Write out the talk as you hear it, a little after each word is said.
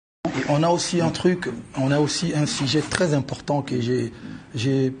on a aussi un truc, on a aussi un sujet très important que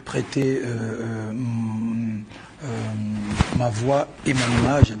j'ai prêté ma voix et mon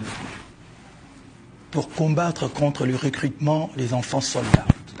image pour combattre contre le recrutement des enfants soldats.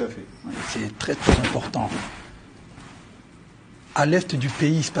 Tout à fait. Oui. C'est très très important. À l'est du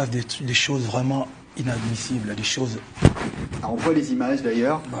pays, il se passe des choses vraiment inadmissibles, des choses... Alors on voit les images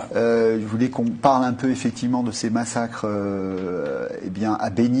d'ailleurs. Je voulais qu'on parle un peu effectivement de ces massacres eh bien, à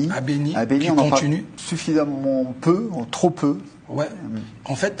Béni. À Béni, on en parle suffisamment peu, trop peu. Ouais.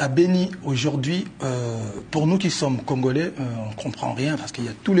 En fait, à Béni, aujourd'hui, pour nous qui sommes Congolais, on ne comprend rien parce qu'il y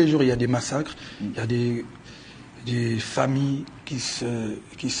a tous les jours, il y a des massacres, il y a des familles qui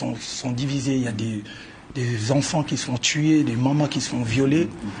sont divisées, il y a des enfants qui sont tués, des mamans qui sont violées.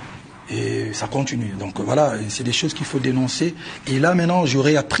 Et ça continue. Donc voilà, c'est des choses qu'il faut dénoncer. Et là maintenant,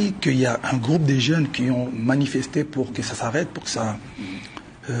 j'aurais appris qu'il y a un groupe de jeunes qui ont manifesté pour que ça s'arrête, pour que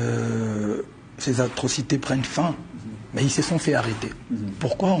ces atrocités prennent fin. Mais ils se sont fait arrêter.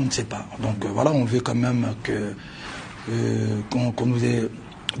 Pourquoi, on ne sait pas. Donc voilà, on veut quand même qu'on nous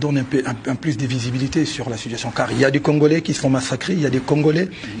donne un plus de visibilité sur la situation. Car il y a des Congolais qui se font massacrer, il y a des Congolais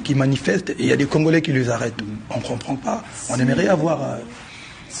qui manifestent et il y a des Congolais qui les arrêtent. On ne comprend pas. On aimerait avoir...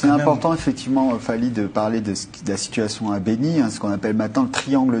 C'est important, effectivement, Fally, de parler de la situation à Béni, ce qu'on appelle maintenant le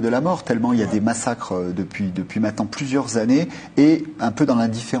triangle de la mort, tellement il y a des massacres depuis maintenant plusieurs années, et un peu dans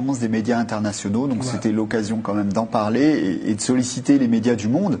l'indifférence des médias internationaux. Donc c'était l'occasion quand même d'en parler et de solliciter les médias du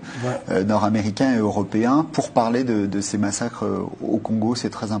monde, nord-américains et européens, pour parler de ces massacres au Congo.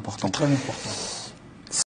 C'est très important. C'est très important.